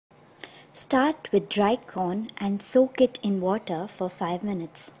Start with dry corn and soak it in water for 5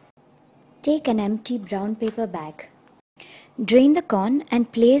 minutes. Take an empty brown paper bag. Drain the corn and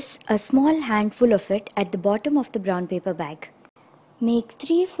place a small handful of it at the bottom of the brown paper bag. Make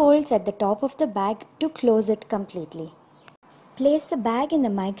 3 folds at the top of the bag to close it completely. Place the bag in the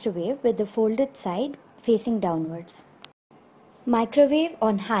microwave with the folded side facing downwards. Microwave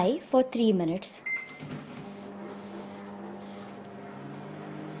on high for 3 minutes.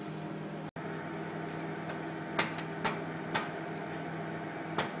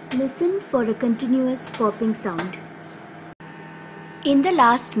 Listen for a continuous popping sound. In the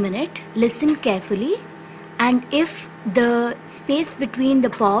last minute, listen carefully, and if the space between the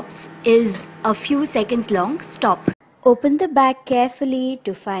pops is a few seconds long, stop. Open the bag carefully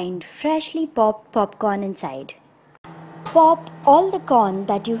to find freshly popped popcorn inside. Pop all the corn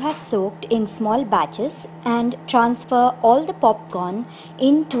that you have soaked in small batches and transfer all the popcorn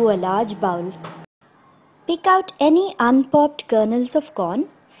into a large bowl. Pick out any unpopped kernels of corn,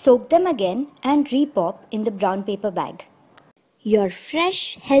 soak them again and repop in the brown paper bag. Your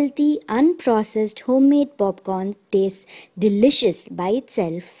fresh, healthy, unprocessed homemade popcorn tastes delicious by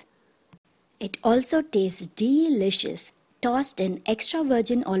itself. It also tastes delicious, tossed in extra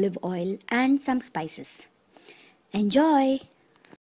virgin olive oil and some spices. Enjoy!